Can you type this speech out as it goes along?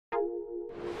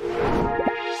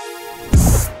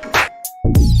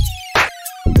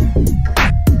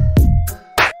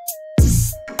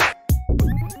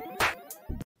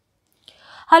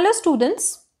Hello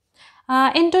students,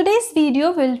 in today's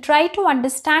video we'll try to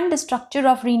understand the structure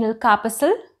of renal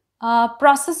corpuscle,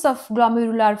 process of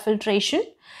glomerular filtration,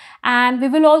 and we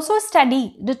will also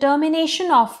study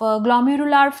determination of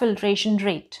glomerular filtration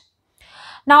rate.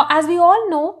 Now as we all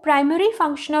know, primary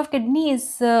function of kidney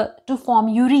is to form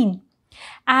urine,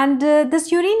 and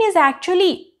this urine is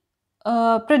actually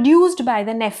produced by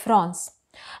the nephrons.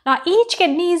 Now each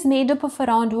kidney is made up of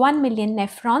around 1 million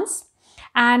nephrons.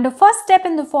 And the first step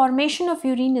in the formation of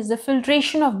urine is the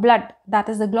filtration of blood, that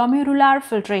is the glomerular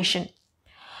filtration.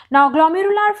 Now,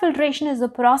 glomerular filtration is a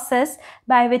process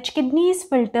by which kidneys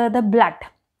filter the blood.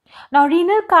 Now,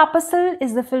 renal corpuscle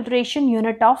is the filtration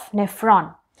unit of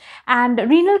nephron, and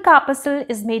renal corpuscle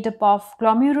is made up of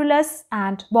glomerulus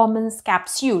and Bowman's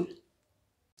capsule.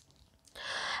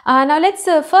 Now let's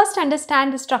first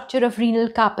understand the structure of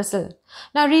renal corpuscle.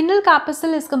 Now renal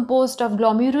corpuscle is composed of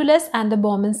glomerulus and the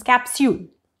Bowman's capsule.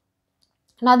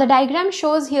 Now the diagram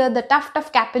shows here the tuft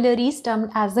of capillaries termed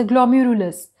as the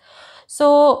glomerulus.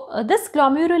 So this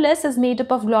glomerulus is made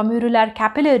up of glomerular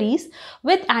capillaries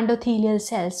with endothelial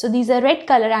cells. So these are red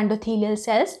color endothelial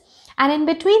cells, and in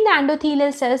between the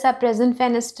endothelial cells are present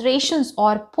fenestrations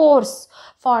or pores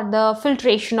for the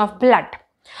filtration of blood.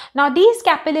 Now these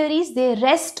capillaries, they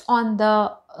rest on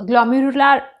the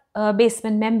glomerular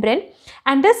basement membrane,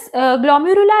 and this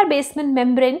glomerular basement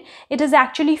membrane, it is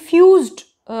actually fused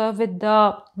with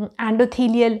the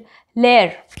endothelial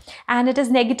layer, and it is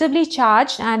negatively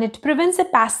charged, and it prevents the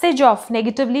passage of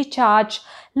negatively charged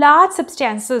large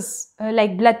substances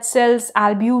like blood cells,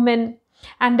 albumin,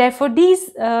 and therefore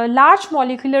these large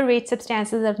molecular weight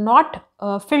substances are not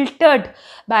filtered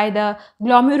by the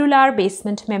glomerular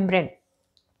basement membrane.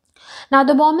 Now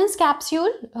the Bowman's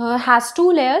capsule has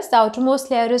two layers. The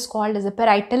outermost layer is called as a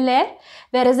parietal layer,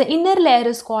 whereas the inner layer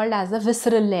is called as a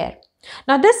visceral layer.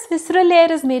 Now this visceral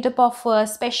layer is made up of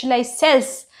specialized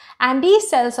cells, and these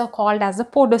cells are called as the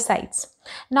podocytes.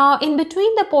 Now in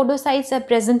between the podocytes are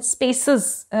present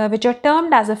spaces which are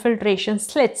termed as the filtration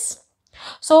slits.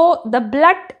 So the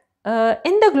blood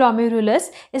in the glomerulus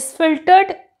is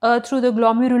filtered through the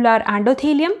glomerular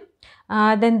endothelium,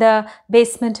 then the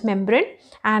basement membrane,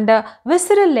 and a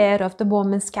visceral layer of the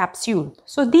Bowman's capsule.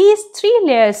 So these three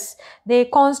layers, they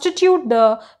constitute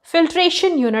the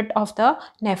filtration unit of the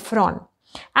nephron.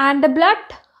 And the blood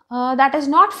that is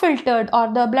not filtered,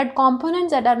 or the blood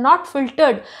components that are not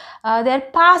filtered, they're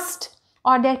passed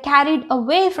or they're carried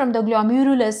away from the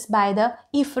glomerulus by the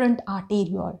efferent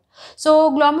arteriole. So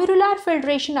glomerular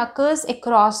filtration occurs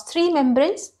across three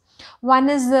membranes. One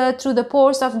is through the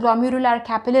pores of glomerular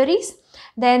capillaries,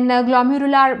 then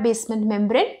glomerular basement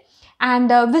membrane, and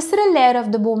the visceral layer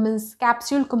of the Bowman's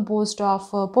capsule composed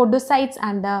of podocytes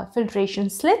and the filtration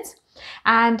slits.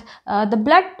 And the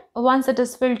blood, once it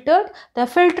is filtered, the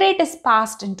filtrate is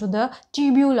passed into the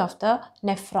tubule of the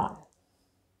nephron.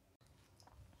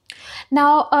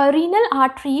 Now a renal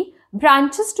artery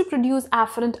branches to produce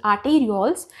afferent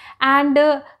arterioles, and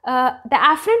the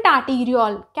afferent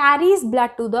arteriole carries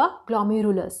blood to the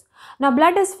glomerulus. Now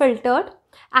blood is filtered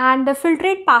and the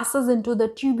filtrate passes into the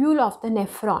tubule of the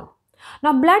nephron.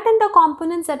 Now blood and the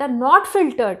components that are not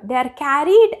filtered, they are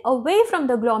carried away from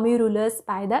the glomerulus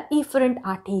by the efferent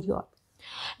arteriole.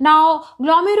 Now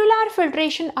glomerular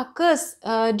filtration occurs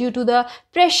due to the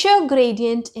pressure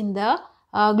gradient in the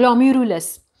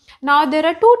glomerulus. Now there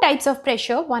are two types of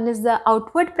pressure. One is the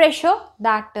outward pressure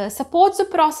that supports the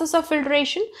process of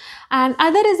filtration, and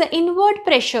other is the inward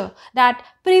pressure that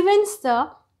prevents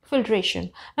the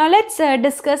filtration. Now let's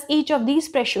discuss each of these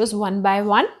pressures one by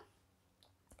one.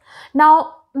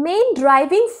 Now main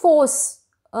driving force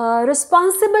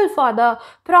responsible for the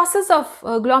process of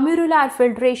glomerular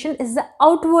filtration is the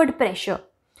outward pressure.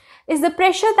 Is the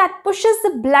pressure that pushes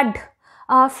the blood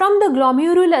from the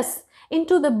glomerulus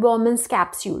into the Bowman's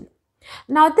capsule.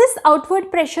 Now this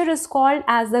outward pressure is called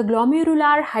as the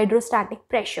glomerular hydrostatic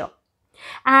pressure,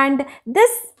 and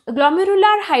this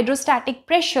glomerular hydrostatic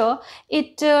pressure,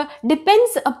 it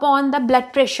depends upon the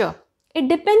blood pressure. It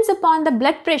depends upon the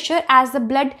blood pressure as the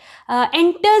blood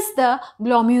enters the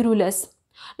glomerulus.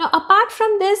 Now apart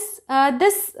from this,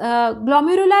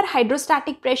 glomerular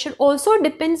hydrostatic pressure also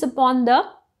depends upon the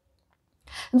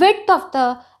width of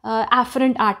the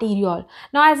afferent arteriole.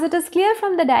 Now as it is clear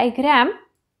from the diagram,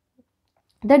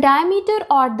 the diameter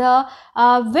or the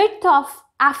width of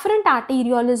afferent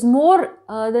arteriole is more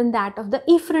than that of the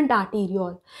efferent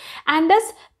arteriole, and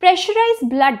thus pressurized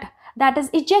blood that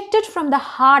is ejected from the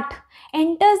heart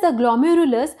enters the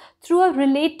glomerulus through a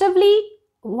relatively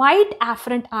wide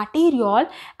afferent arteriole,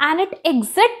 and it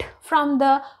exits from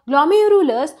the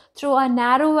glomerulus through a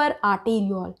narrower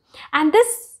arteriole, and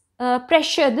this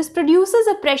this produces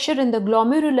a pressure in the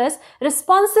glomerulus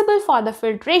responsible for the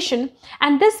filtration,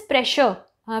 and this pressure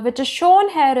which is shown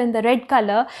here in the red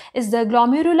color is the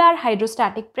glomerular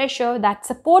hydrostatic pressure that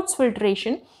supports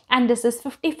filtration, and this is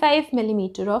 55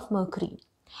 mm of mercury.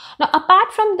 Now,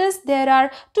 apart from this, there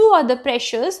are two other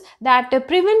pressures that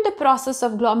prevent the process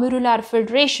of glomerular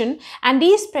filtration, and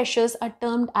these pressures are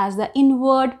termed as the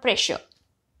inward pressure.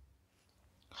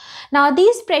 Now,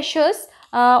 these pressures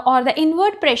or the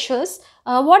inward pressures,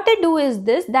 what they do is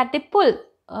this, that they pull,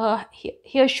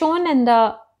 here shown in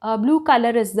the blue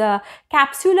color is the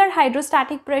capsular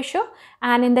hydrostatic pressure,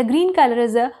 and in the green color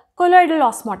is the colloidal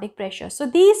osmotic pressure. So,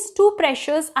 these two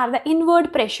pressures are the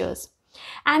inward pressures,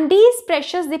 and these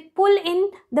pressures, they pull in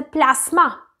the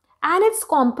plasma and its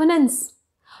components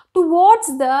towards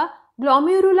the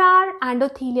glomerular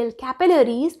endothelial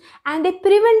capillaries, and they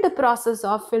prevent the process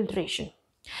of filtration.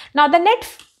 Now, the net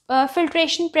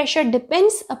filtration pressure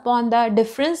depends upon the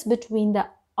difference between the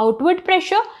outward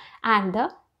pressure and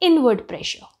the inward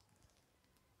pressure.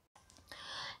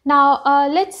 Now,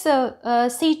 let's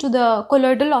see to the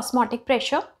colloidal osmotic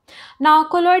pressure. Now,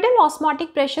 colloidal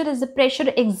osmotic pressure is the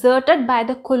pressure exerted by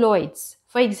the colloids.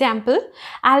 For example,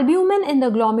 albumin in the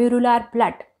glomerular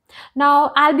blood.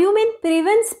 Now, albumin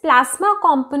prevents plasma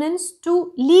components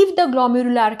to leave the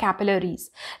glomerular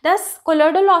capillaries. Thus,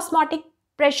 colloidal osmotic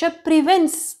pressure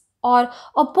prevents or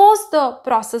opposes the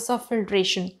process of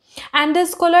filtration, and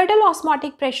this colloidal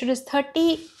osmotic pressure is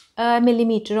 30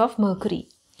 mm of mercury.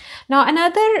 Now,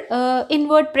 another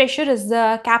inward pressure is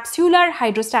the capsular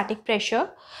hydrostatic pressure.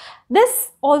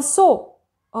 This also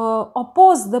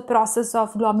opposes the process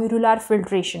of glomerular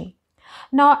filtration.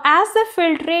 Now, as the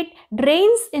filtrate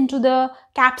drains into the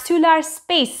capsular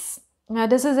space, now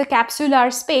this is a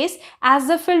capsular space, as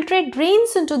the filtrate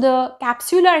drains into the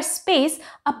capsular space,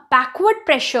 a backward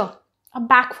pressure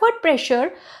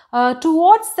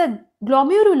towards the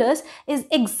glomerulus is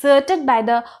exerted by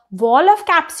the wall of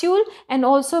capsule and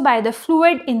also by the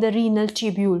fluid in the renal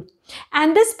tubule,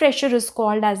 and this pressure is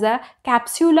called as a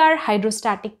capsular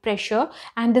hydrostatic pressure,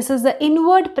 and this is the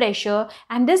inward pressure,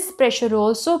 and this pressure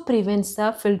also prevents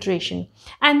the filtration,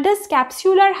 and this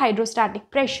capsular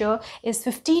hydrostatic pressure is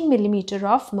 15 mm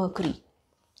of mercury.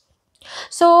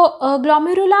 So,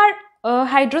 glomerular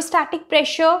hydrostatic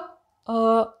pressure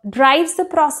drives the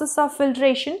process of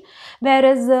filtration,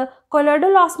 whereas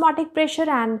colloidal osmotic pressure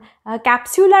and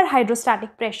capsular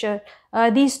hydrostatic pressure,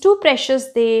 these two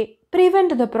pressures, they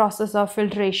prevent the process of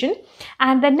filtration,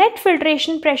 and the net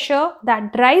filtration pressure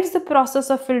that drives the process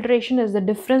of filtration is the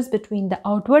difference between the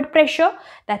outward pressure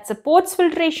that supports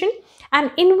filtration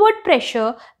and inward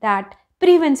pressure that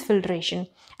prevents filtration,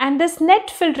 and this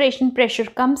net filtration pressure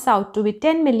comes out to be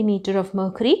 10 mm of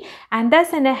mercury, and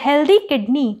thus in a healthy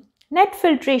kidney, net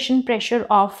filtration pressure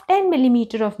of 10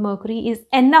 mm of mercury is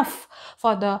enough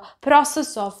for the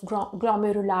process of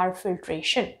glomerular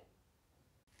filtration.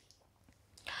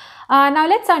 Now,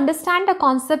 let's understand the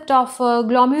concept of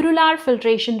glomerular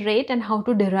filtration rate and how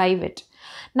to derive it.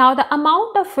 Now, the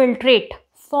amount of filtrate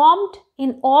formed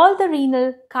in all the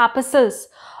renal corpuscles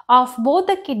of both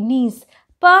the kidneys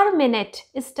per minute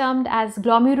is termed as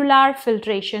glomerular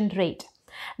filtration rate.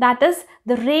 That is,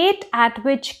 the rate at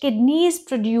which kidneys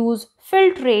produce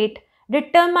filtrate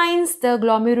determines the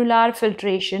glomerular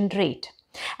filtration rate.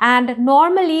 And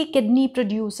normally, kidney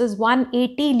produces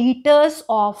 180 liters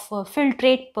of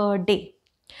filtrate per day.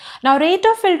 Now, rate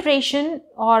of filtration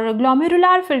or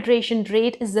glomerular filtration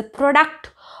rate is the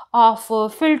product of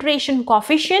filtration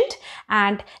coefficient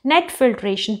and net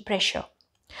filtration pressure.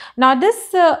 Now,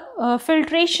 this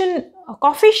filtration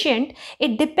coefficient,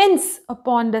 it depends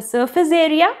upon the surface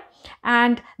area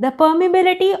and the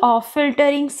permeability of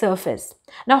filtering surface.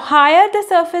 Now, higher the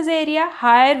surface area,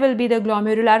 higher will be the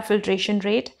glomerular filtration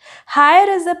rate. Higher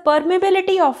is the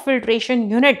permeability of filtration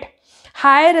unit,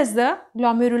 higher is the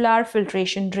glomerular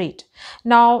filtration rate.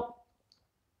 Now,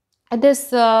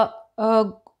 this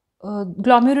glomerular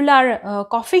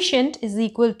coefficient is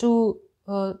equal to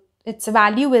its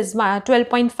value is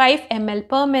 12.5 ml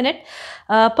per minute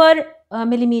per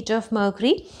millimeter of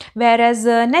mercury, whereas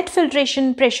net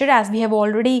filtration pressure, as we have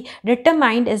already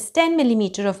determined, is 10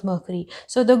 millimeter of mercury.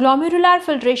 So, the glomerular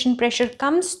filtration pressure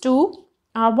comes to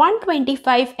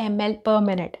 125 ml per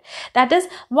minute. That is,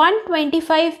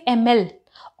 125 ml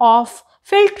of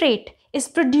filtrate is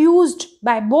produced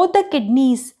by both the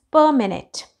kidneys per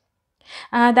minute.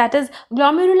 That is,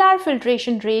 glomerular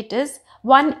filtration rate is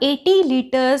 180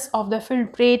 liters of the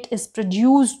filtrate is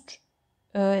produced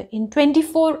in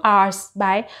 24 hours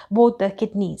by both the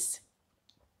kidneys.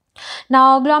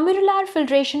 Now, glomerular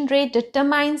filtration rate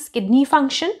determines kidney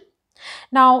function.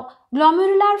 Now,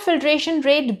 glomerular filtration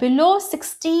rate below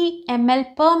 60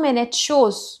 ml per minute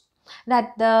shows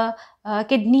that the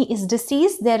kidney is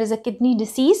diseased, there is a kidney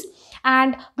disease,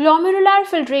 and glomerular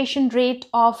filtration rate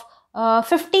of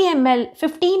 15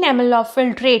 ml of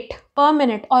filtrate per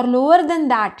minute or lower than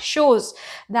that shows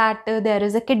that there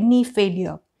is a kidney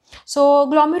failure. So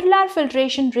glomerular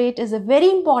filtration rate is a very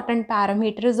important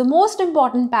parameter, is the most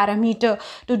important parameter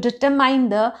to determine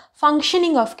the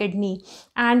functioning of kidney,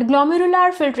 and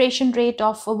glomerular filtration rate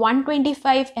of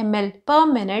 125 ml per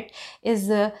minute is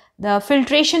the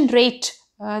filtration rate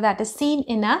that is seen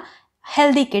in a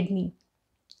healthy kidney.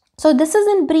 So this is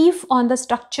in brief on the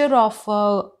structure of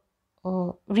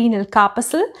renal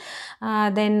corpuscle.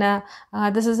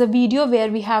 This is a video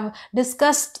where we have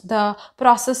discussed the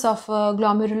process of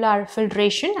glomerular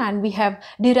filtration, and we have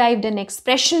derived an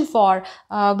expression for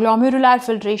glomerular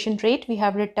filtration rate. We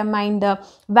have determined the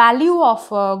value of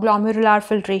glomerular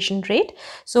filtration rate.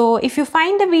 So if you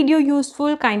find the video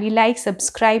useful, kindly like,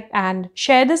 subscribe and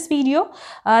share this video.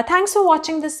 Thanks for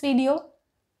watching this video.